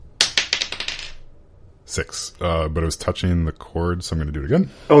6. But it was touching the cord, so I'm going to do it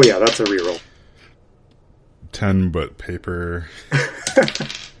again. Oh, yeah, that's a reroll. 10, but paper.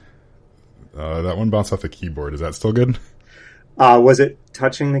 That one bounced off the keyboard. Is that still good? Was it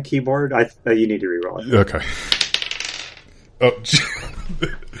touching the keyboard? You need to reroll it. Okay. Oh,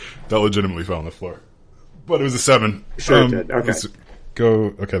 that legitimately fell on the floor. But it was a 7. Sure it did. Okay. Let's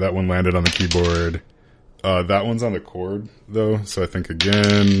go. Okay, that one landed on the keyboard. That one's on the cord, though. So I think,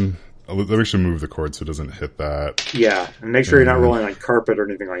 again, we should move the cord so it doesn't hit that. Yeah, and make sure you're not rolling on carpet or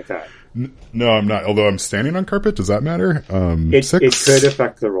anything like that. No, I'm not. Although I'm standing on carpet, does that matter? 6? It could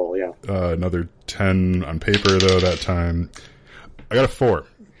affect the roll, yeah. Another 10 on paper, though, that time. I got a 4.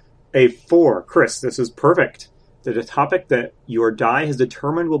 A 4. Chris, this is perfect. The topic that your die has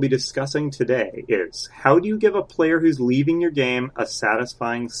determined we'll be discussing today is, how do you give a player who's leaving your game a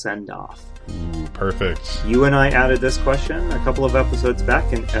satisfying send-off? Ooh, perfect. You and I added this question a couple of episodes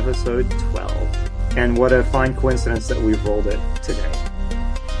back in episode 12. And what a fine coincidence that we've rolled it today.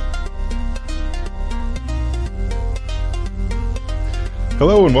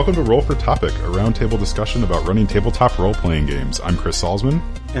 Hello and welcome to Roll for Topic, a roundtable discussion about running tabletop role-playing games. I'm Chris Salzman.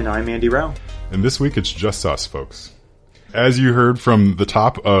 And I'm Andy Rao. And this week it's just us, folks. As you heard from the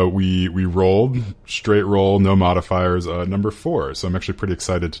top, we rolled, straight roll, no modifiers, number 4. So I'm actually pretty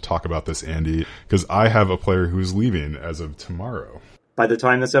excited to talk about this, Andy, because I have a player who's leaving as of tomorrow. By the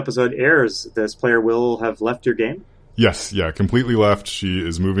time this episode airs, this player will have left your game? Yes, yeah, completely left. She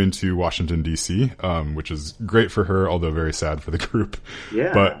is moving to Washington, D.C., which is great for her, although very sad for the group.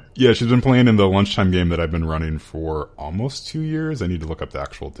 Yeah. But, yeah, she's been playing in the lunchtime game that I've been running for almost 2 years. I need to look up the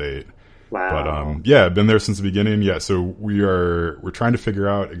actual date. Wow. But, yeah, I've been there since the beginning. Yeah, so we're trying to figure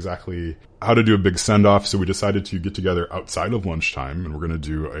out exactly how to do a big send-off. So we decided to get together outside of lunchtime, and we're going to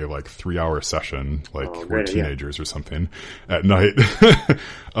do a, 3-hour session, we're teenagers or something, at night.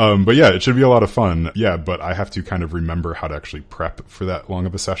 But, yeah, it should be a lot of fun. Yeah, but I have to kind of remember how to actually prep for that long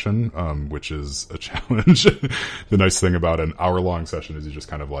of a session, which is a challenge. The nice thing about an hour-long session is you just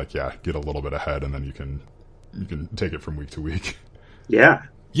kind of, get a little bit ahead, and then you can take it from week to week. Yeah.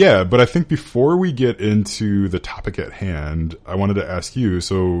 Yeah, but I think before we get into the topic at hand, I wanted to ask you,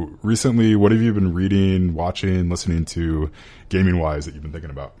 so recently, what have you been reading, watching, listening to, gaming-wise, that you've been thinking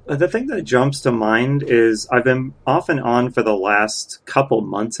about? The thing that jumps to mind is I've been off and on for the last couple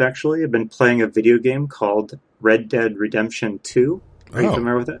months, actually. I've been playing a video game called Red Dead Redemption 2. Are you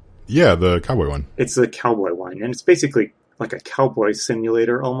familiar with it? Yeah, the cowboy one. It's the cowboy one, and it's basically like a cowboy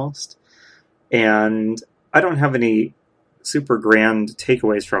simulator almost. And I don't have any super grand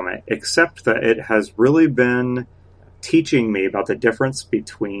takeaways from it, except that it has really been teaching me about the difference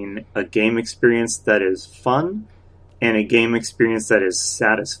between a game experience that is fun and a game experience that is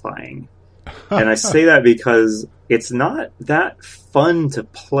satisfying. And I say that because it's not that fun to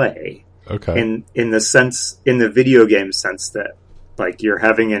play. Okay. In the video game sense that you're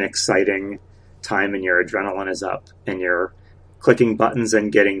having an exciting time and your adrenaline is up and you're clicking buttons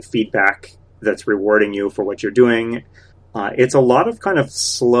and getting feedback that's rewarding you for what you're doing. It's a lot of kind of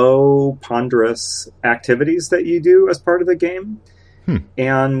slow, ponderous activities that you do as part of the game.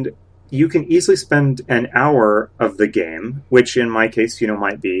 And you can easily spend an hour of the game, which in my case,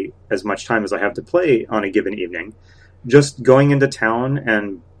 might be as much time as I have to play on a given evening, just going into town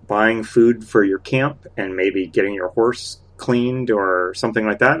and buying food for your camp and maybe getting your horse cleaned or something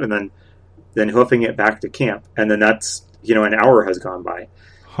like that, and then hoofing it back to camp. And then that's, an hour has gone by.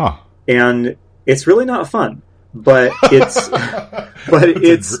 And it's really not fun. But it's a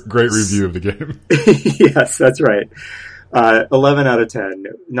great review of the game. Yes, that's right. 11 out of 10,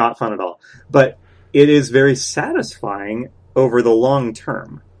 not fun at all. But it is very satisfying over the long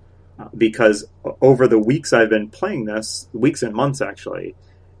term, because over the weeks I've been playing this, weeks and months actually,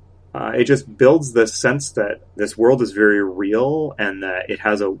 it just builds this sense that this world is very real and that it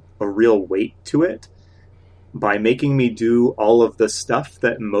has a real weight to it. By making me do all of the stuff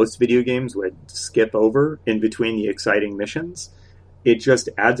that most video games would skip over in between the exciting missions, it just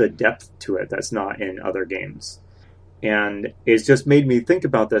adds a depth to it that's not in other games. And it's just made me think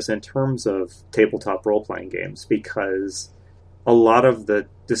about this in terms of tabletop role-playing games, because a lot of the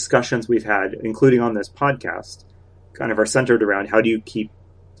discussions we've had, including on this podcast, kind of are centered around how do you keep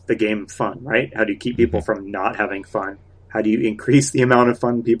the game fun, right? How do you keep people from not having fun? How do you increase the amount of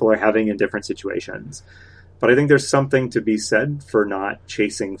fun people are having in different situations? But I think there's something to be said for not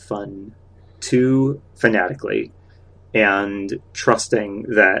chasing fun too fanatically and trusting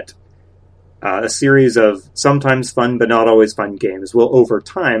that a series of sometimes fun but not always fun games will over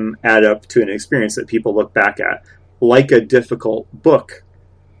time add up to an experience that people look back at, like a difficult book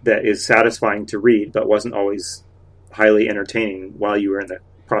that is satisfying to read but wasn't always highly entertaining while you were in the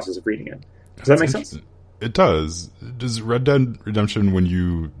process of reading it. Does that make sense? It does. Does Red Dead Redemption, when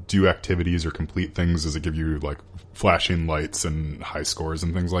you do activities or complete things, does it give you like flashing lights and high scores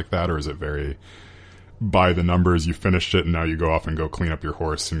and things like that? Or is it very by the numbers, you finished it and now you go off and go clean up your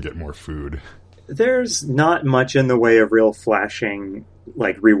horse and get more food? There's not much in the way of real flashing,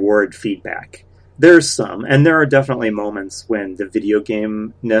 like, reward feedback. There's some, and there are definitely moments when the video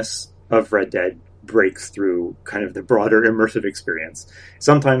game-ness of Red Dead breaks through kind of the broader immersive experience.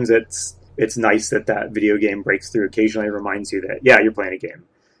 Sometimes it's nice that video game breaks through. Occasionally it reminds you that, yeah, you're playing a game.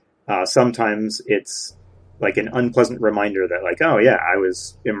 Sometimes it's like an unpleasant reminder that, like, oh yeah, I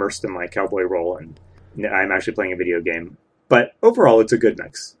was immersed in my cowboy role and I'm actually playing a video game. But overall, it's a good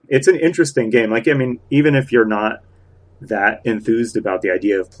mix. It's an interesting game. Like, I mean, even if you're not that enthused about the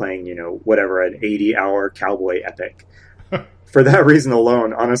idea of playing, whatever, an 80-hour cowboy epic, for that reason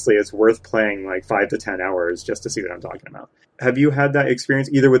alone, honestly, it's worth playing like 5 to 10 hours just to see what I'm talking about. Have you had that experience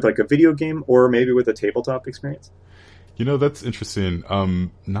either with like a video game or maybe with a tabletop experience? That's interesting.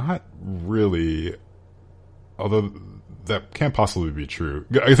 Not really. Although that can't possibly be true.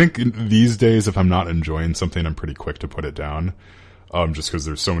 I think these days, if I'm not enjoying something, I'm pretty quick to put it down. Just because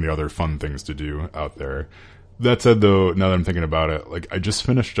there's so many other fun things to do out there. That said, though, now that I'm thinking about it, like I just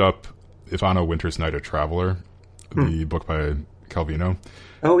finished up If on a Winter's Night, a Traveler, the book by Calvino.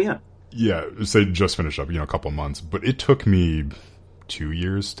 Oh, yeah. Yeah, so just finished up, a couple months. But it took me 2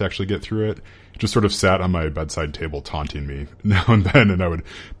 years to actually get through it. It just sort of sat on my bedside table taunting me now and then, and I would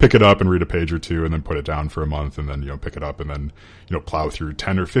pick it up and read a page or two and then put it down for a month and then, pick it up and then, plow through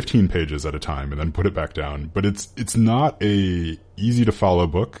 10 or 15 pages at a time and then put it back down. But it's not a easy to follow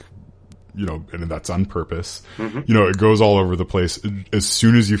book, and that's on purpose. Mm-hmm. It goes all over the place. As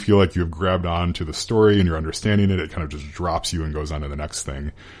soon as you feel like you've grabbed on to the story and you're understanding it, it kind of just drops you and goes on to the next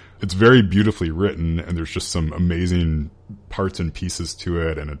thing. It's very beautifully written, and there's just some amazing parts and pieces to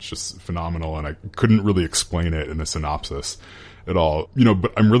it, and it's just phenomenal, and I couldn't really explain it in a synopsis at all.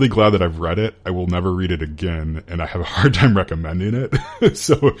 But I'm really glad that I've read it. I will never read it again, and I have a hard time recommending it.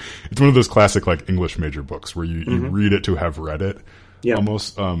 So it's one of those classic, like, English major books where you read it to have read it. Yeah.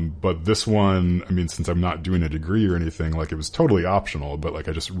 Almost. But this one, I mean, since I'm not doing a degree or anything, like, it was totally optional, but, like,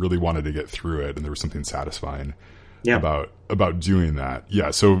 I just really wanted to get through it, and there was something satisfying about doing that.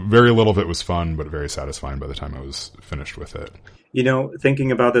 Yeah, so very little of it was fun, but very satisfying by the time I was finished with it.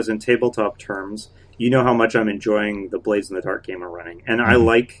 Thinking about this in tabletop terms, how much I'm enjoying the Blades in the Dark game we're running. And I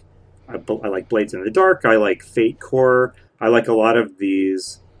like Blades in the Dark, I like Fate Core, I like a lot of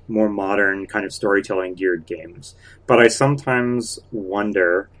these more modern kind of storytelling geared games. But I sometimes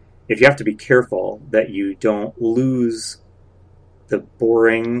wonder if you have to be careful that you don't lose the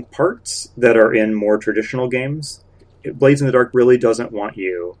boring parts that are in more traditional games. Blades in the Dark really doesn't want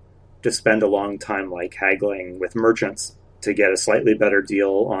you to spend a long time like haggling with merchants to get a slightly better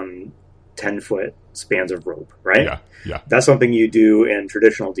deal on 10-foot spans of rope, right? Yeah. That's something you do in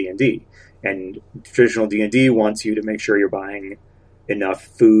traditional D&D. And traditional D&D wants you to make sure you're buying enough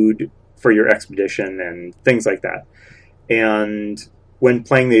food for your expedition and things like that. And when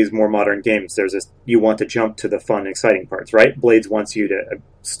playing these more modern games, you want to jump to the fun, exciting parts, right? Blades wants you to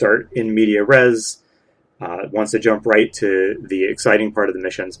start in media res, wants to jump right to the exciting part of the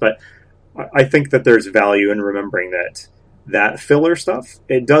missions. But I think that there's value in remembering that filler stuff,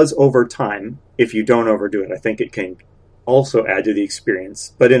 it does over time, if you don't overdo it. I think it can also add to the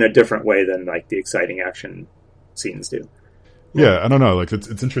experience, but in a different way than like the exciting action scenes do. Yeah, I don't know. Like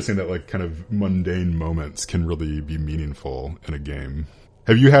it's interesting that like kind of mundane moments can really be meaningful in a game.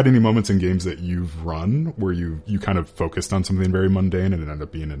 Have you had any moments in games that you've run where you kind of focused on something very mundane and it ended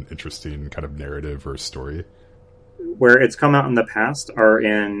up being an interesting kind of narrative or story? Where it's come out in the past are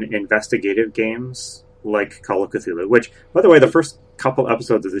in investigative games like Call of Cthulhu, which, by the way, the first couple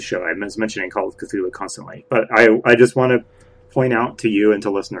episodes of the show, I was mentioning Call of Cthulhu constantly, but I just want to point out to you and to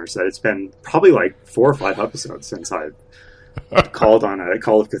listeners that it's been probably like 4 or 5 episodes since I've called on a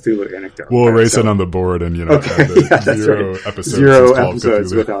Call of Cthulhu anecdote. We'll erase it on the board and, okay. Zero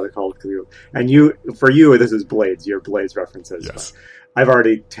episodes without a Call of Cthulhu. And for you, this is Blades, your Blades references. Yes. I've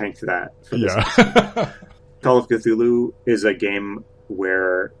already tanked that for this. Yeah. Call of Cthulhu is a game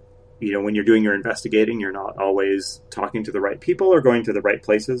where, when you're doing your investigating, you're not always talking to the right people or going to the right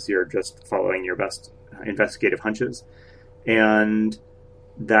places. You're just following your best investigative hunches. And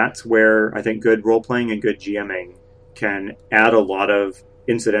that's where I think good role-playing and good GMing can add a lot of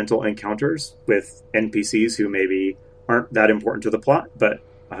incidental encounters with NPCs who maybe aren't that important to the plot, but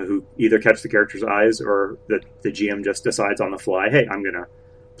who either catch the character's eyes or the GM just decides on the fly, hey, I'm going to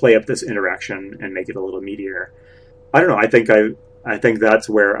play up this interaction and make it a little meatier. I don't know. I think that's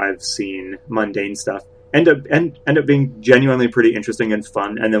where I've seen mundane stuff end up being genuinely pretty interesting and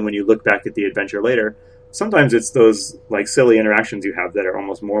fun. And then when you look back at the adventure later, sometimes it's those like silly interactions you have that are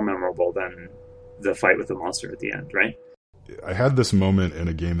almost more memorable than the fight with the monster at the end, right? I had this moment in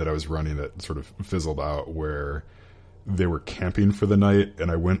a game that I was running that sort of fizzled out where they were camping for the night, and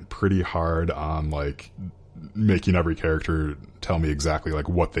I went pretty hard on like making every character tell me exactly like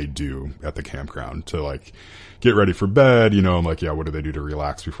what they do at the campground to like get ready for bed, you know, and like, yeah, what do they do to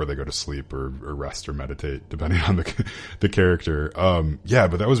relax before they go to sleep or rest or meditate, depending on the character. Yeah,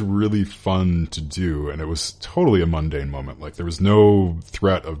 but that was really fun to do. And it was totally a mundane moment. Like there was no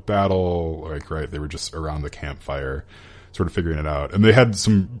threat of battle, like, right. They were just around the campfire sort of figuring it out. And they had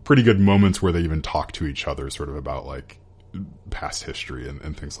some pretty good moments where they even talked to each other sort of about like past history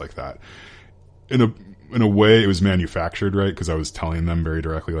and things like that. In a way, it was manufactured, right? Because I was telling them very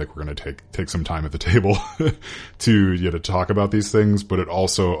directly, like, we're going to take some time at the table to talk about these things. But it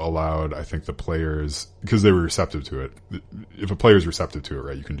also allowed, I think, the players, because they were receptive to it. If a player is receptive to it,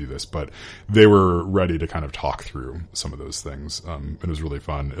 right, you can do this. But they were ready to kind of talk through some of those things. It was really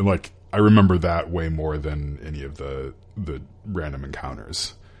fun. And like, I remember that way more than any of the random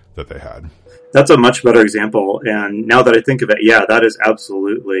encounters that they had. That's a much better example. And now that I think of it, yeah, that is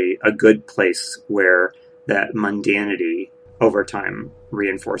absolutely a good place where that mundanity over time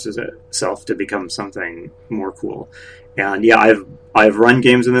reinforces itself to become something more cool. And yeah, I've run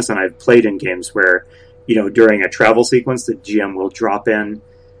games in this, and I've played in games where, you know, during a travel sequence, the GM will drop in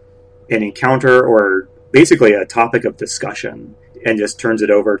an encounter or basically a topic of discussion and just turns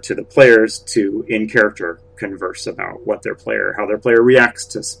it over to the players to, in character, converse about how their player reacts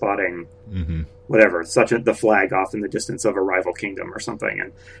to spotting whatever, the flag off in the distance of a rival kingdom or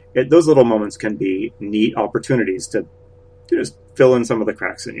something. And those little moments can be neat opportunities to just fill in some of the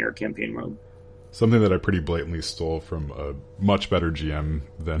cracks in your campaign mode. Something that I pretty blatantly stole from a much better GM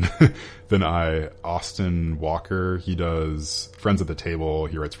than Austin Walker. He does Friends at the Table.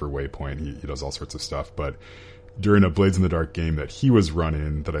 He writes for Waypoint. He does all sorts of stuff. But during a Blades in the Dark game that he was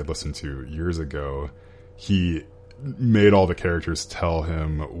running that I listened to years ago, he made all the characters tell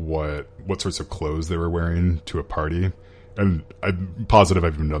him what sorts of clothes they were wearing to a party. And I'm positive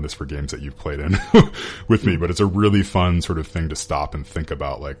I've even done this for games that you've played in with me, but it's a really fun sort of thing to stop and think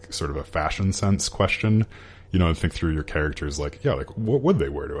about, like sort of a fashion sense question, you know, and think through your characters, like, yeah, like what would they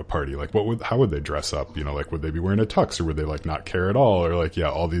wear to a party? Like how would they dress up? You know, like would they be wearing a tux, or would they like not care at all? Or like,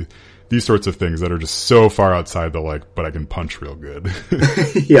 yeah, all these sorts of things that are just so far outside the like, but I can punch real good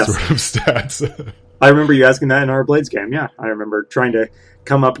yes. sort of stats. I remember you asking that in our Blades game. Yeah. I remember trying to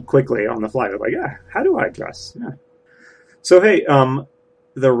come up quickly on the fly. I was like, yeah, how do I dress? Yeah. So, hey,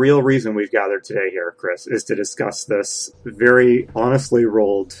 the real reason we've gathered today here, Chris, is to discuss this very honestly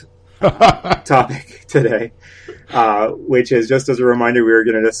rolled topic today, which is, just as a reminder, we are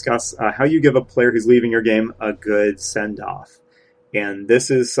going to discuss how you give a player who's leaving your game a good send-off. And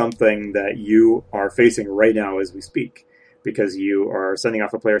this is something that you are facing right now as we speak, because you are sending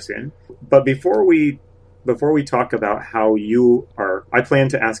off a player soon. But before we talk about how you are, I plan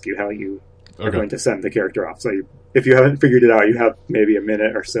to ask you how you are going to send the character off. So if you haven't figured it out, you have maybe a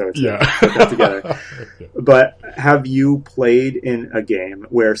minute or so to put that together. Okay. But have you played in a game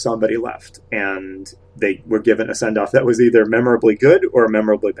where somebody left and they were given a send-off that was either memorably good or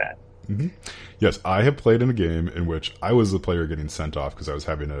memorably bad? Mm-hmm. Yes, I have played in a game in which I was the player getting sent off because I was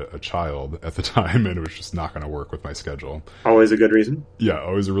having a child at the time, and it was just not going to work with my schedule. Always a good reason? Yeah,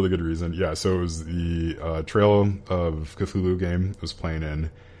 always a really good reason. Yeah, so it was the Trail of Cthulhu game I was playing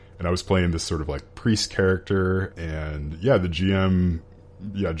in, and I was playing this sort of like priest character, and yeah, the GM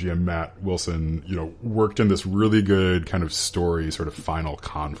Matt Wilson, you know, worked in this really good kind of story, sort of final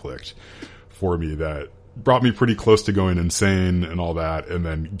conflict for me that brought me pretty close to going insane and all that, and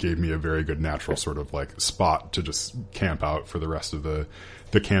then gave me a very good natural sort of like spot to just camp out for the rest of the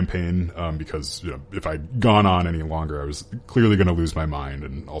campaign, because, you know, if I'd gone on any longer, I was clearly going to lose my mind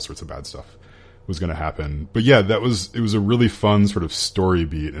and all sorts of bad stuff was going to happen. But yeah, it was a really fun sort of story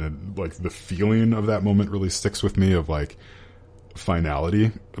beat, and like the feeling of that moment really sticks with me, of like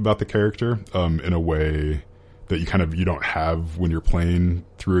finality about the character, in a way that you don't have when you're playing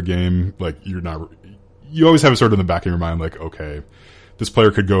through a game. Like you always have it sort of in the back of your mind, like, okay, this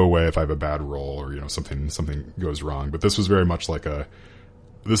player could go away if I have a bad roll, or, you know, something goes wrong. But this was very much like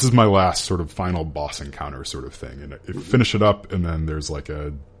this is my last sort of final boss encounter sort of thing. And if finish it up, and then there's like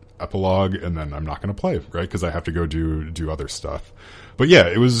a epilogue, and then I'm not going to play, right? Because I have to go do other stuff. But yeah,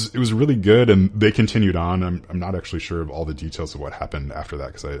 it was really good, and they continued on. I'm not actually sure of all the details of what happened after that,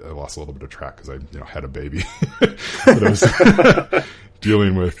 because I lost a little bit of track because I had a baby that I was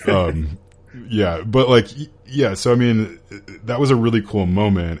dealing with. Yeah, but like, yeah, so I mean, that was a really cool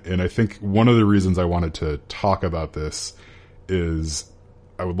moment. And I think one of the reasons I wanted to talk about this is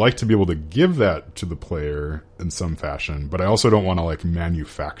I would like to be able to give that to the player in some fashion, but I also don't want to like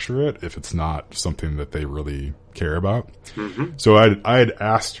manufacture it if it's not something that they really care about. Mm-hmm. So I had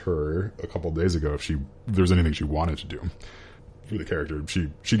asked her a couple of days ago if there's anything she wanted to do for the character.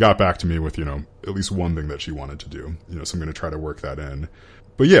 She got back to me with, at least one thing that she wanted to do, so I'm going to try to work that in.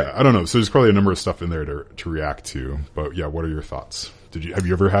 But yeah, I don't know. So there's probably a number of stuff in there to react to. But yeah, what are your thoughts? Have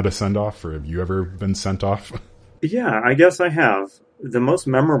you ever had a send off, or have you ever been sent off? Yeah, I guess I have. The most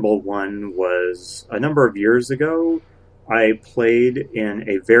memorable one was a number of years ago. I played in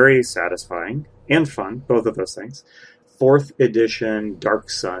a very satisfying and fun, both of those things, 4th edition Dark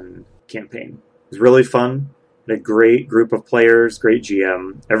Sun campaign. It was really fun. Had a great group of players, great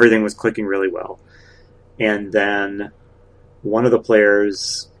GM. Everything was clicking really well. And then one of the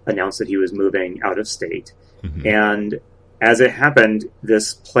players announced that he was moving out of state. Mm-hmm. And as it happened,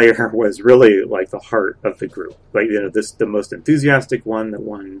 this player was really like the heart of the group. Like, the most enthusiastic one, the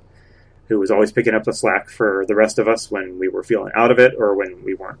one who was always picking up the slack for the rest of us when we were feeling out of it or when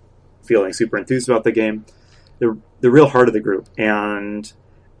we weren't feeling super enthused about the game. The real heart of the group. And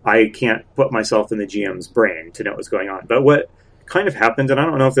I can't put myself in the GM's brain to know what's going on. But what kind of happened, and I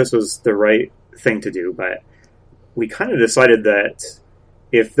don't know if this was the right thing to do, but we kind of decided that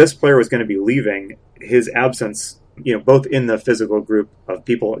if this player was going to be leaving, his absence, both in the physical group of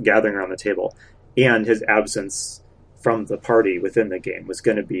people gathering around the table and his absence from the party within the game was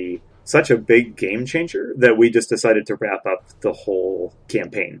going to be such a big game changer that we just decided to wrap up the whole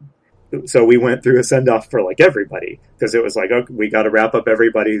campaign. So we went through a send-off for like everybody, because it was like, okay, we got to wrap up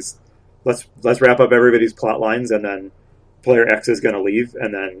everybody's, let's wrap up everybody's plot lines, and then player X is going to leave,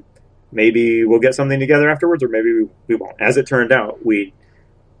 and then maybe we'll get something together afterwards, or maybe we won't. As it turned out, we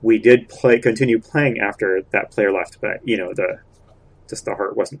did continue playing after that player left, but the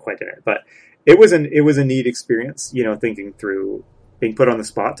heart wasn't quite in it. But it was a neat experience, thinking through, being put on the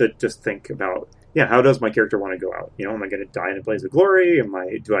spot to just think about, how does my character want to go out? Am I going to die in a blaze of glory?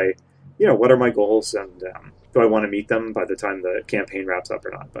 What are my goals, and do I want to meet them by the time the campaign wraps up or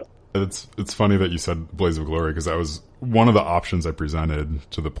not? But it's funny that you said Blaze of Glory, because that was one of the options I presented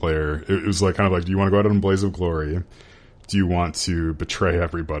to the player. It was like, kind of like, do you want to go out in Blaze of Glory? Do you want to betray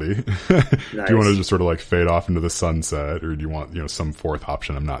everybody? Nice. Do you want to just sort of like fade off into the sunset, or do you want, some fourth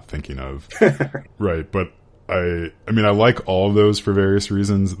option I'm not thinking of? Right. But I mean, I like all of those for various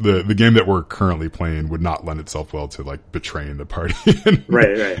reasons. The game that we're currently playing would not lend itself well to like betraying the party and,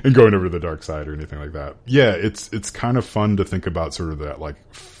 right. and going over to the dark side or anything like that. Yeah, it's kind of fun to think about sort of that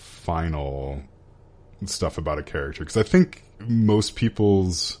like final stuff about a character, because I think most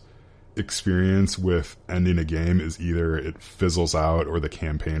people's experience with ending a game is either it fizzles out or the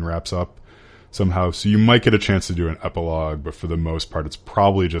campaign wraps up somehow. So you might get a chance to do an epilogue, but for the most part, it's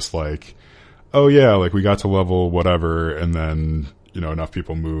probably just like, oh yeah, like we got to level whatever, and then, enough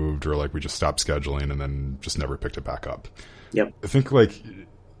people moved, or like we just stopped scheduling and then just never picked it back up. Yep. I think when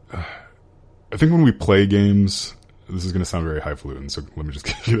we play games, this is going to sound very highfalutin, so let me just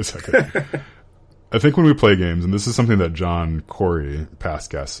give you a second. I think when we play games, and this is something that John Corey,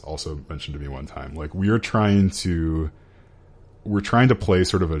 past guest, also mentioned to me one time, like we're trying to play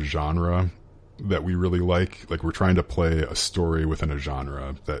sort of a genre that we really like. Like we're trying to play a story within a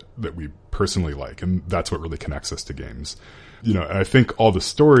genre that we personally like, and that's what really connects us to games. And I think all the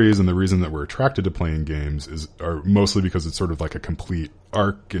stories and the reason that we're attracted to playing games are mostly because it's sort of like a complete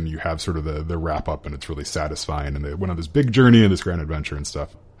arc, and you have sort of the wrap up, and it's really satisfying, and they went on this big journey and this grand adventure and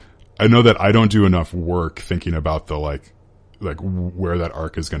stuff. I know that I don't do enough work thinking about the like where that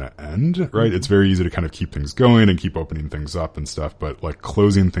arc is going to end, right? It's very easy to kind of keep things going and keep opening things up and stuff, but like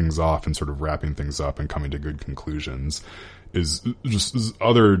closing things off and sort of wrapping things up and coming to good conclusions is just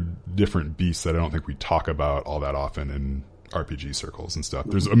other different beasts that I don't think we talk about all that often in RPG circles and stuff.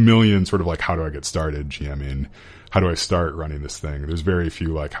 There's a million sort of like, how do I get started GMing? How do I start running this thing? There's very few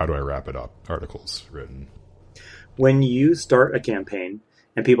like, how do I wrap it up articles written. When you start a campaign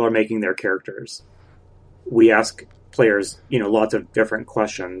and people are making their characters, we ask players, lots of different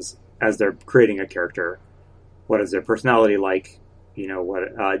questions as they're creating a character. What is their personality like?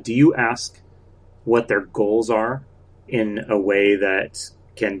 What do you ask what their goals are in a way that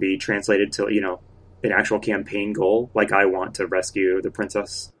can be translated to, an actual campaign goal? Like, I want to rescue the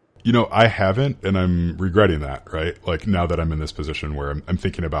princess. I haven't, and I'm regretting that, right? Like, now that I'm in this position where I'm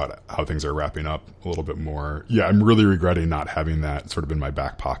thinking about how things are wrapping up a little bit more. Yeah, I'm really regretting not having that sort of in my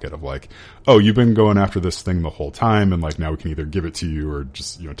back pocket of like, oh, you've been going after this thing the whole time, and like now we can either give it to you or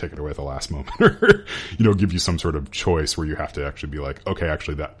just, take it away at the last moment, or, give you some sort of choice where you have to actually be like, okay,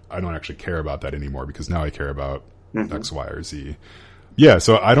 actually that I don't actually care about that anymore because now I care about X, Y, or Z. Yeah,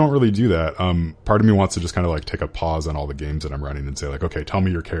 so I don't really do that. Part of me wants to just kind of like take a pause on all the games that I'm running and say like, okay, tell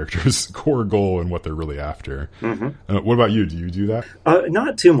me your character's core goal and what they're really after. Mm-hmm. What about you? Do you do that?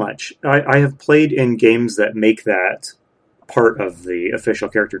 Not too much. I have played in games that make that part of the official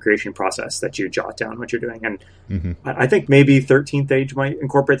character creation process, that you jot down what you're doing. And mm-hmm. I think maybe 13th Age might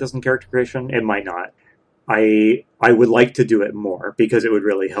incorporate this in character creation. It might not. I would like to do it more because it would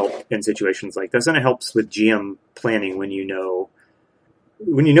really help in situations like this. And it helps with GM planning when you know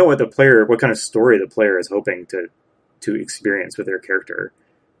what kind of story the player is hoping to experience with their character,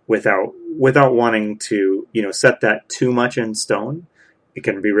 without wanting to, set that too much in stone. It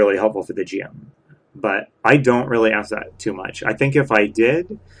can be really helpful for the GM, but I don't really ask that too much. I think if I did,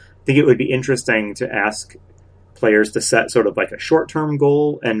 I think it would be interesting to ask players to set sort of like a short-term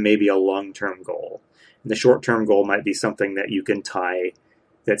goal and maybe a long-term goal. And the short-term goal might be something that you can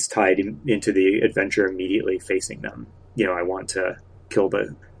that's tied into the adventure immediately facing them. I want to kill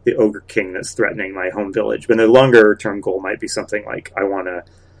the ogre king that's threatening my home village. But the longer term goal might be something like, I want to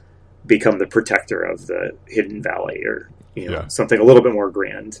become the protector of the hidden valley, or something a little bit more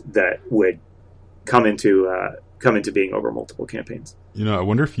grand that would come into being over multiple campaigns. I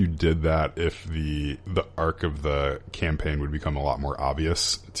wonder if you did that, if the arc of the campaign would become a lot more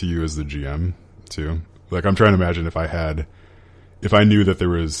obvious to you as the GM too. Like, I'm trying to imagine if I knew that there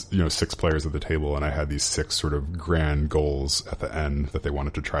was, 6 players at the table and I had these 6 sort of grand goals at the end that they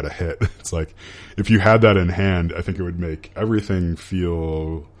wanted to try to hit. It's like, if you had that in hand, I think it would make everything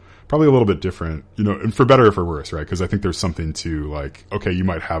feel probably a little bit different, and for better or for worse, right? Because I think there's something to like, okay, you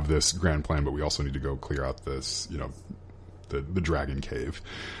might have this grand plan, but we also need to go clear out this, the dragon cave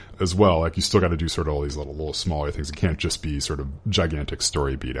as well. Like, you still got to do sort of all these little smaller things. It can't just be sort of gigantic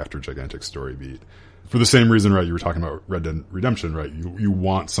story beat after gigantic story beat. For the same reason, right, you were talking about Red Dead Redemption, right? You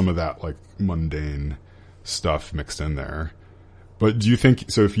want some of that, like, mundane stuff mixed in there. But do you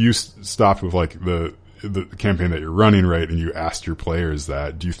think, so if you stopped with, like, the campaign that you're running, right, and you asked your players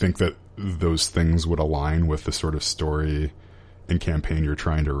that, do you think that those things would align with the sort of story and campaign you're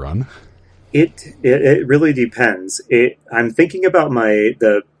trying to run? It really depends. I'm thinking about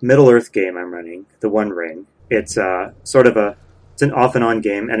the Middle-earth game I'm running, the One Ring. It's it's an off and on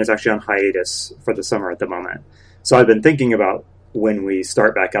game, and it's actually on hiatus for the summer at the moment. So I've been thinking about when we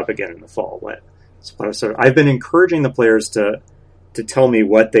start back up again in the fall. I've been encouraging the players to tell me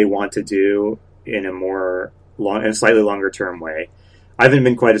what they want to do in a slightly longer term way. I haven't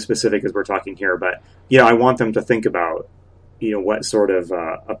been quite as specific as we're talking here, but I want them to think about what sort of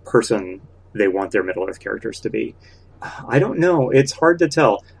a person they want their Middle-earth characters to be. I don't know. It's hard to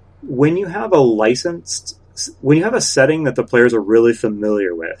tell. When you have a setting that the players are really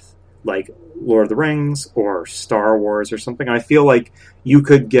familiar with, like Lord of the Rings or Star Wars or something, I feel like you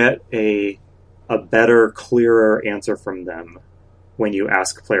could get a better, clearer answer from them when you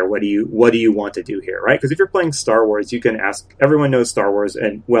ask a player, what do you want to do here, right? Because if you're playing Star Wars, you can ask, everyone knows Star Wars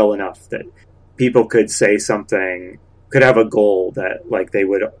and well enough that people could say something, could have a goal that like they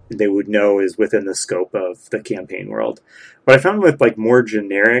would know is within the scope of the campaign world. But I found with like more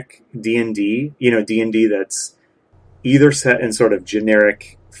generic D&D, D&D that's either set in sort of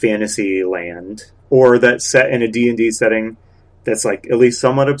generic fantasy land or that's set in a D&D setting that's like at least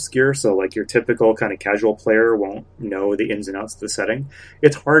somewhat obscure, so like your typical kind of casual player won't know the ins and outs of the setting.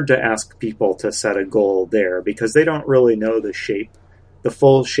 It's hard to ask people to set a goal there because they don't really know the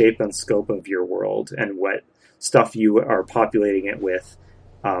full shape and scope of your world and what stuff you are populating it with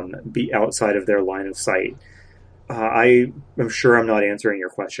be outside of their line of sight. I am sure I'm not answering your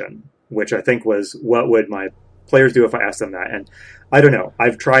question, which I think was, what would my players do if I asked them that? And I don't know.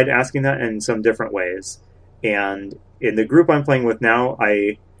 I've tried asking that in some different ways. And in the group I'm playing with now,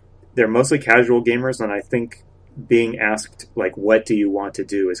 they're mostly casual gamers, and I think being asked, like, what do you want to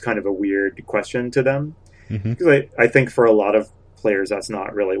do is kind of a weird question to them. Because I think for a lot of players, that's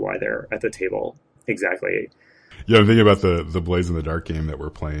not really why they're at the table exactly. Yeah, I'm thinking about the Blades in the Dark game that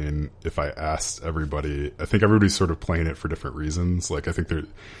we're playing. If I asked everybody, I think everybody's sort of playing it for different reasons. Like, I think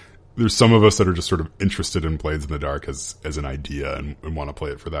there's some of us that are just sort of interested in Blades in the Dark as an idea and want to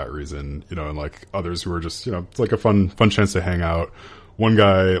play it for that reason, and like others who are just, it's like a fun chance to hang out. One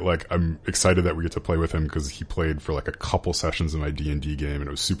guy, like, I'm excited that we get to play with him because he played for like a couple sessions in my D&D game and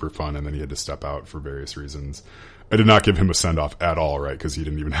it was super fun, and then he had to step out for various reasons. I did not give him a send-off at all, right? Because he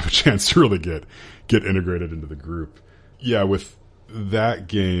didn't even have a chance to really get integrated into the group. Yeah, with that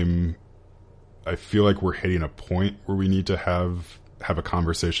game, I feel like we're hitting a point where we need to have a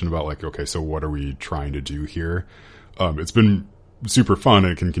conversation about, like, okay, so what are we trying to do here? It's been super fun,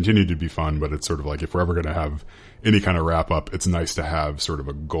 and it can continue to be fun, but it's sort of like, if we're ever going to have any kind of wrap-up, it's nice to have sort of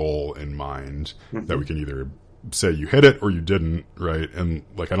a goal in mind that we can either say you hit it or you didn't, right? And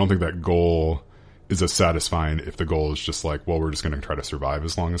like, I don't think that goal is as satisfying if the goal is just like, well, we're just going to try to survive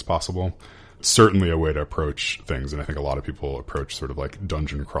as long as possible. It's certainly a way to approach things, and I think a lot of people approach sort of like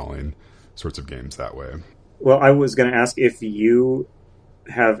dungeon crawling sorts of games that way. Well, I was going to ask if you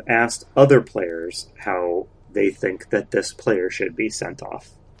have asked other players how they think that this player should be sent off.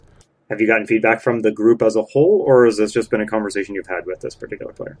 Have you gotten feedback from the group as a whole, or has this just been a conversation you've had with this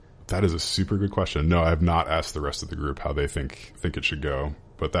particular player? That is a super good question. No, I have not asked the rest of the group how they think it should go,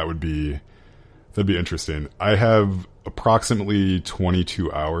 but that'd be interesting. I have approximately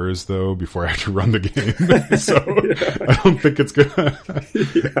 22 hours though before I have to run the game, so I don't think it's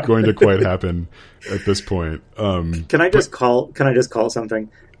going to quite happen at this point. Can I just call something?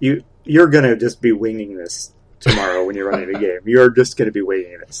 You're going to just be winging this tomorrow when you're running a game. You're just going to be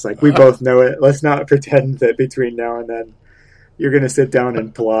winging this. Like, we both know it. Let's not pretend that between now and then you're going to sit down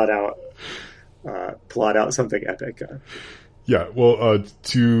and plot out something epic. Yeah, well,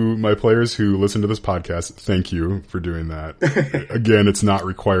 to my players who listen to this podcast, thank you for doing that. Again, it's not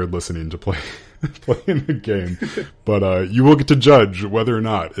required listening to play in the game, but you will get to judge whether or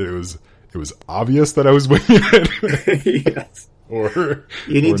not it was obvious that I was winging it. Yes. or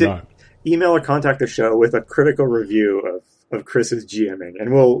you need or to not. Email or contact the show with a critical review of Chris's GMing,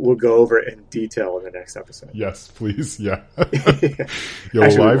 and we'll go over it in detail in the next episode. Yes, please. Yeah.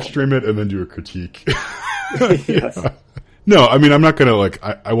 We'll live stream it and then do a critique. Yes. Yeah. No, I mean, I'm not gonna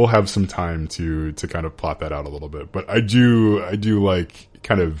I will have some time to kind of plot that out a little bit, but I do like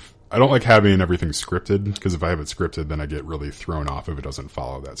kind of, I don't like having everything scripted, because if I have it scripted, then I get really thrown off if it doesn't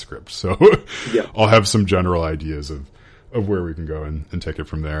follow that script. So yeah. I'll have some general ideas of where we can go and take it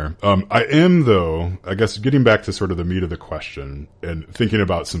from there. I am, though, I guess, getting back to sort of the meat of the question and thinking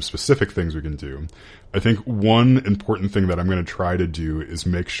about some specific things we can do. I think one important thing that I'm going to try to do is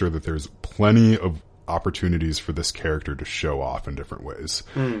make sure that there's plenty of opportunities for this character to show off in different ways.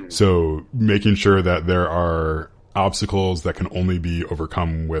 So making sure that there are obstacles that can only be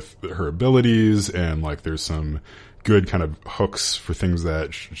overcome with her abilities, and like there's some good kind of hooks for things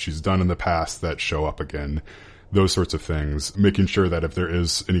that she's done in the past that show up again. Those sorts of things, making sure that if there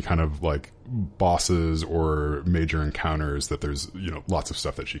is any kind of like bosses or major encounters, that there's, lots of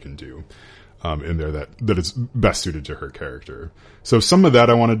stuff that she can do in there that is best suited to her character. So some of that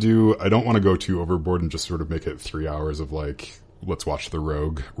I want to do. I don't want to go too overboard and just sort of make it 3 hours of like, let's watch the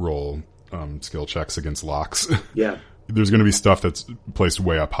rogue roll skill checks against locks. Yeah. There's going to be stuff that's placed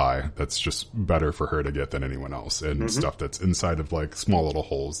way up high that's just better for her to get than anyone else, and stuff that's inside of like small little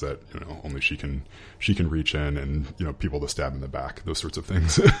holes that only she can reach in, and people to stab in the back, those sorts of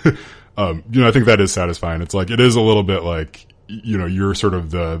things. I think that is satisfying. It's like, it is a little bit like, you're sort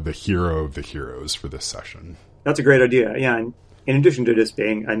of the hero of the heroes for this session. That's a great idea. Yeah, and in addition to just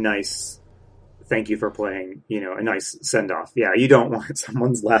being a nice thank you for playing, a nice send off. Yeah, you don't want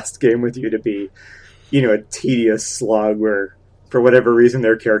someone's last game with you to be a tedious slog where, for whatever reason,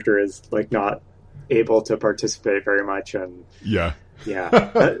 their character is like not able to participate very much. And yeah,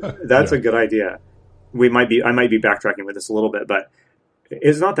 that's a good idea. I might be backtracking with this a little bit, but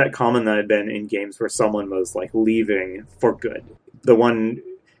it's not that common that I've been in games where someone was like leaving for good. The one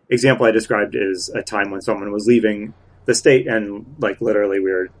example I described is a time when someone was leaving the state, and like literally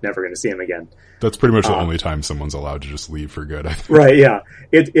we were never going to see him again. That's pretty much the only time someone's allowed to just leave for good, I think. Right, yeah.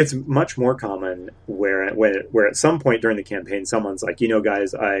 It's much more common where at some point during the campaign, someone's like,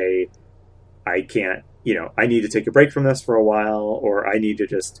 guys, I can't, I need to take a break from this for a while, or I need to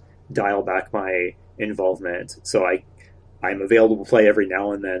just dial back my involvement. So I'm available to play every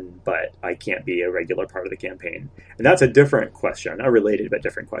now and then, but I can't be a regular part of the campaign. And that's a different question, a related but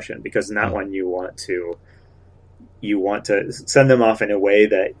different question, because in that one you want to send them off in a way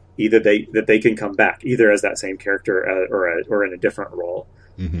that either they can come back, either as that same character or in a different role,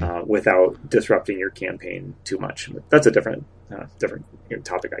 without disrupting your campaign too much. That's a different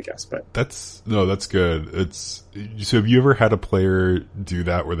topic, I guess. But that's good. So have you ever had a player do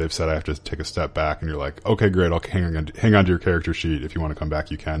that where they've said, I have to take a step back, and you're like, okay, great, I'll hang on to your character sheet. If you want to come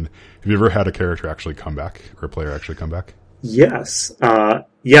back, you can. Have you ever had a character actually come back, or a player actually come back? Yes.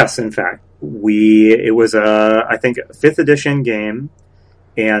 Yes, in fact. It was I think a 5th edition game,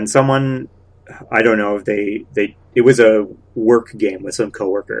 and someone, I don't know if it was a work game with some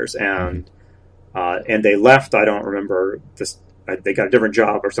coworkers, and they left. I don't remember they got a different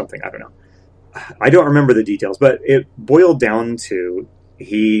job or something. I don't know. I don't remember the details, but it boiled down to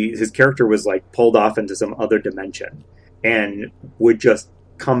his character was like pulled off into some other dimension and would just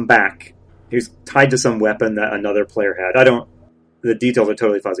come back. He was tied to some weapon that another player had. The details are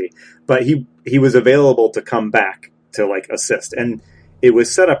totally fuzzy, but he was available to come back to like assist. And it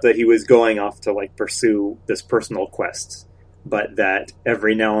was set up that he was going off to like pursue this personal quest, but that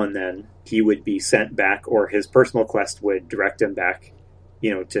every now and then he would be sent back, or his personal quest would direct him back,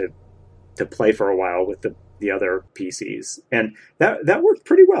 to play for a while with the other PCs. And that worked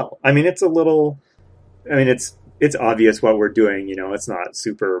pretty well. I mean, it's obvious what we're doing, it's not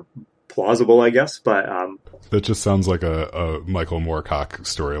super plausible, I guess, but that just sounds like a Michael Moorcock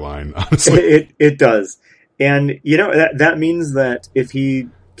storyline, honestly. It does. And that means that if he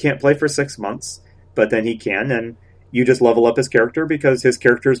can't play for 6 months, but then he can, and you just level up his character because his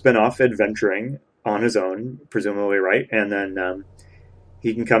character's been off adventuring on his own, presumably, right? And then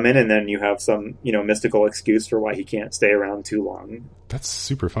he can come in, and then you have some mystical excuse for why he can't stay around too long. That's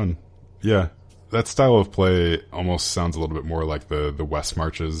super fun. Yeah, that style of play almost sounds a little bit more like the West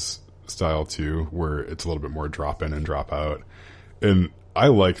Marches style too, where it's a little bit more drop in and drop out. And I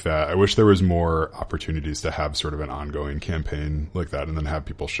like that. I wish there was more opportunities to have sort of an ongoing campaign like that, and then have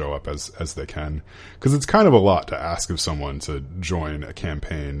people show up as they can. Because it's kind of a lot to ask of someone to join a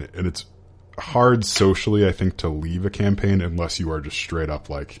campaign, and it's hard socially, I think, to leave a campaign unless you are just straight up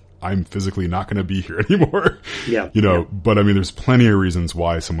like, I'm physically not going to be here anymore. Yeah. But I mean, there's plenty of reasons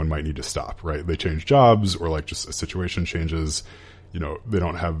why someone might need to stop, right? They change jobs, or like just a situation changes. They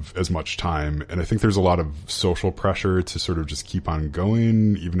don't have as much time. And I think there's a lot of social pressure to sort of just keep on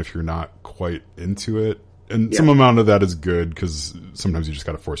going, even if you're not quite into it. And some amount of that is good, because sometimes you just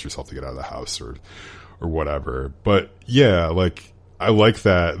got to force yourself to get out of the house or whatever. But yeah, like, I like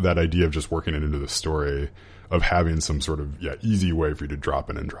that idea of just working it into the story, of having some sort of easy way for you to drop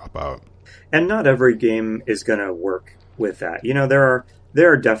in and drop out. And not every game is going to work with that.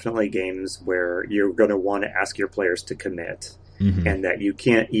 There are definitely games where you're going to want to ask your players to commit. Mm-hmm. And that you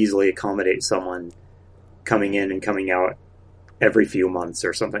can't easily accommodate someone coming in and coming out every few months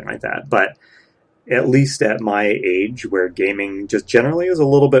or something like that. But at least at my age, where gaming just generally is a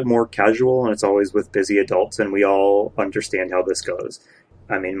little bit more casual, and it's always with busy adults, and we all understand how this goes.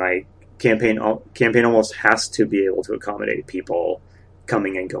 I mean, my campaign almost has to be able to accommodate people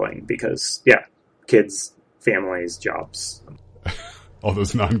coming and going because, kids, families, jobs. All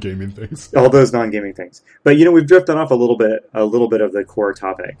those non-gaming things. But, we've drifted off a little bit of the core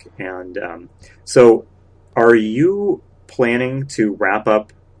topic. And so are you planning to wrap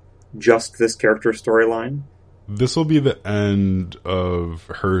up just this character storyline? This will be the end of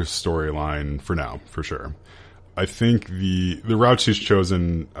her storyline for now, for sure. I think the route she's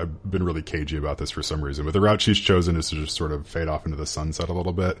chosen, I've been really cagey about this for some reason, but the route she's chosen is to just sort of fade off into the sunset a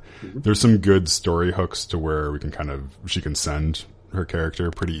little bit. Mm-hmm. There's some good story hooks to where she can send her character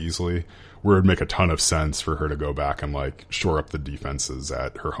pretty easily, where it'd make a ton of sense for her to go back and like shore up the defenses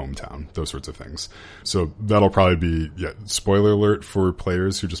at her hometown, those sorts of things. So that'll probably be, spoiler alert for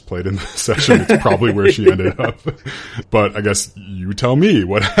players who just played in the session. It's probably where she ended up. But I guess you tell me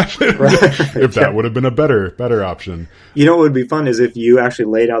what happened, if that would have been a better option. What would be fun is if you actually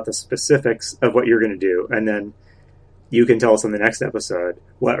laid out the specifics of what you're going to do, and then you can tell us in the next episode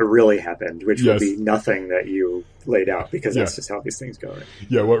what really happened, which will be nothing that you laid out, because that's just how these things go. Right?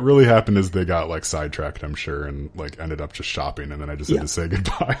 Yeah, what really happened is they got like sidetracked, I'm sure, and like ended up just shopping, and then I just had to say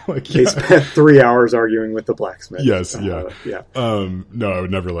goodbye. They spent 3 hours arguing with the blacksmith. Yes, no, I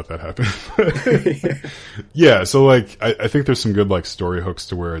would never let that happen. So like I think there's some good like story hooks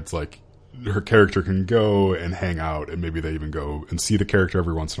to where it's like her character can go and hang out, and maybe they even go and see the character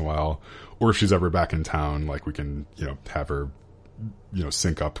every once in a while. Or if she's ever back in town, like we can, have her,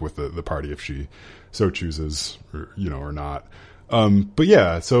 sync up with the party if she so chooses, or not.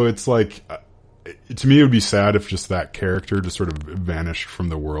 So it's like, to me, it would be sad if just that character just sort of vanished from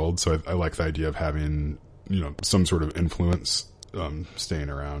the world. So I like the idea of having, some sort of influence, staying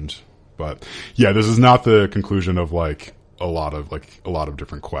around. But this is not the conclusion of like a lot of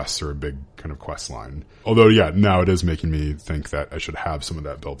different quests or a big kind of quest line. Although, now it is making me think that I should have some of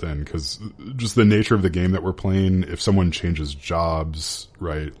that built in, because just the nature of the game that we're playing, if someone changes jobs,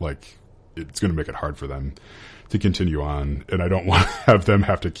 right, like it's going to make it hard for them to continue on. And I don't want to have them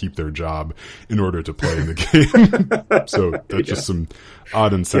have to keep their job in order to play in the game. So that's just some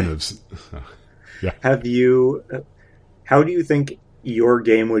odd incentives. How do you think your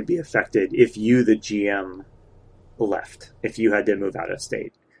game would be affected if you, the GM, left, if you had to move out of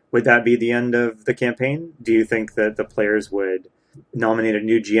state? Would that be the end of the campaign? Do you think that the players would nominate a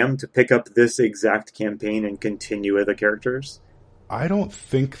new GM to pick up this exact campaign and continue with the characters? I don't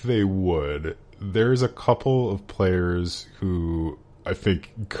think they would. There's a couple of players who I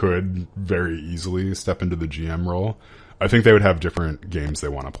think could very easily step into the GM role. I think they would have different games they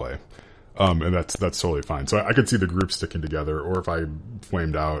want to play. And that's totally fine. So I could see the group sticking together, or if I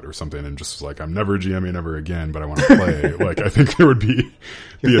flamed out or something and just was like, I'm never GMing ever again, but I want to play. Like, I think there would be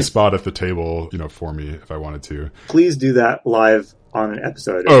a spot at the table, for me if I wanted to. Please do that live on an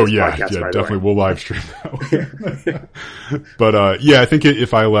episode. Oh yeah, definitely. We'll live stream that one. But I think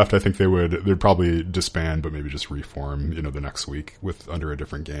if I left, I think they'd probably disband, but maybe just reform, the next week under a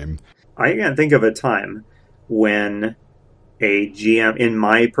different game. I can't think of a time when a GM in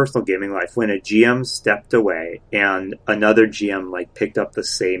my personal gaming life, when a GM stepped away and another GM picked up the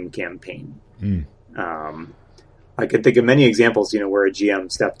same campaign. I could think of many examples, where a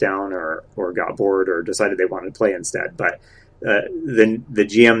GM stepped down or got bored or decided they wanted to play instead. But the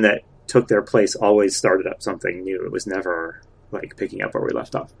GM that took their place always started up something new. It was never picking up where we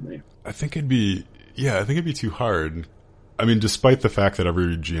left off. I think it'd be too hard. I mean, despite the fact that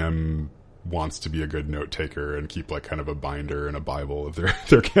every GM wants to be a good note taker and keep kind of a binder and a Bible of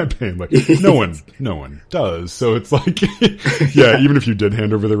their campaign. No one does. So it's even if you did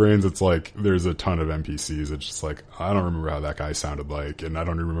hand over the reins, it's there's a ton of NPCs. It's just I don't remember how that guy sounded like, and I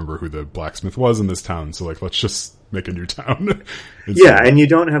don't even remember who the blacksmith was in this town. So let's just make a new town. And you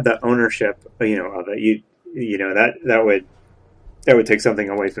don't have that ownership, of it. That would take something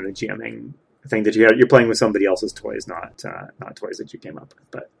away from the GMing thing that you're playing with somebody else's toys, not toys that you came up with.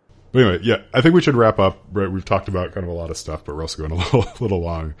 But anyway, I think we should wrap up. Right, we've talked about kind of a lot of stuff, but we're also going a little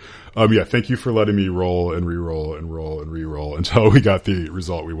long. Thank you for letting me roll and re-roll and roll and re-roll until we got the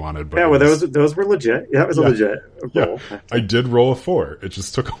result we wanted. But those were legit. Yeah, that was a legit roll. Yeah. I did roll a 4. It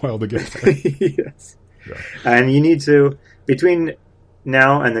just took a while to get there. Yes. Yeah. And you need to, between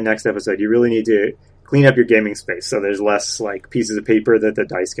now and the next episode, you really need to clean up your gaming space so there's less pieces of paper that the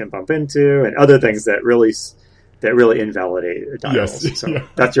dice can bump into and other things that really invalidate dials. Yes. So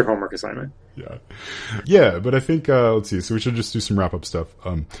that's your homework assignment. Yeah, but I think, let's see, so we should just do some wrap-up stuff.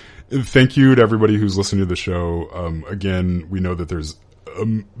 Thank you to everybody who's listening to the show. Again, we know that there's a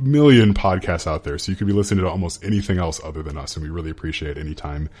million podcasts out there, so you could be listening to almost anything else other than us, and we really appreciate any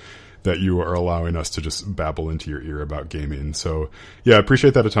time that you are allowing us to just babble into your ear about gaming. So I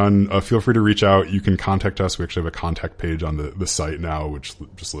appreciate that a ton. Feel free to reach out. You can contact us. We actually have a contact page on the site now, which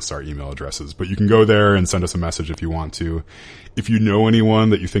just lists our email addresses, but you can go there and send us a message if you want to. If you know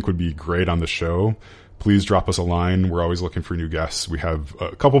anyone that you think would be great on the show, please drop us a line. We're always looking for new guests. We have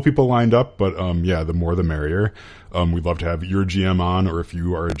a couple people lined up, but the more the merrier. We'd love to have your GM on, or if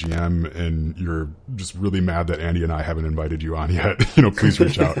you are a GM and you're just really mad that Andy and I haven't invited you on yet, please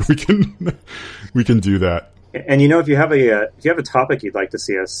reach out. We can do that. And if you have a topic you'd like to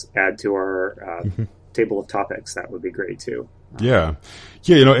see us add to our table of topics, that would be great too. Yeah,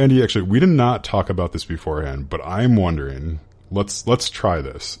 Andy, actually, we did not talk about this beforehand, but I'm wondering. Let's try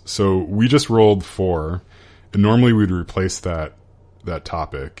this. So we just rolled 4, and normally we'd replace that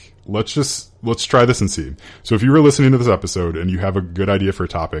topic. Let's try this and see. So if you were listening to this episode and you have a good idea for a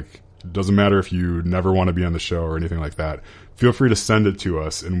topic, it doesn't matter if you never want to be on the show or anything like that, feel free to send it to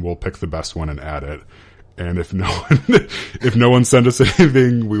us and we'll pick the best one and add it. And if no one sent us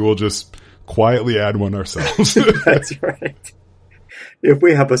anything, we will just quietly add one ourselves. That's right. If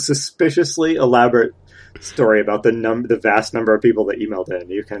we have a suspiciously elaborate story about the vast number of people that emailed in,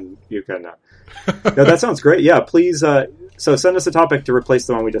 you can no, that sounds great. Yeah, please so send us a topic to replace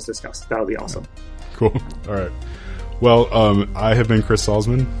the one we just discussed. That would be awesome. Cool. All right, well, I have been Chris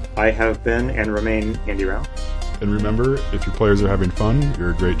Salzman. I have been and remain Andy Rao. And remember, if your players are having fun,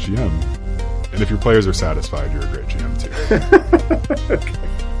 you're a great GM, and if your players are satisfied, you're a great GM too.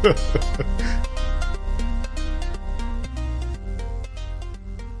 Okay.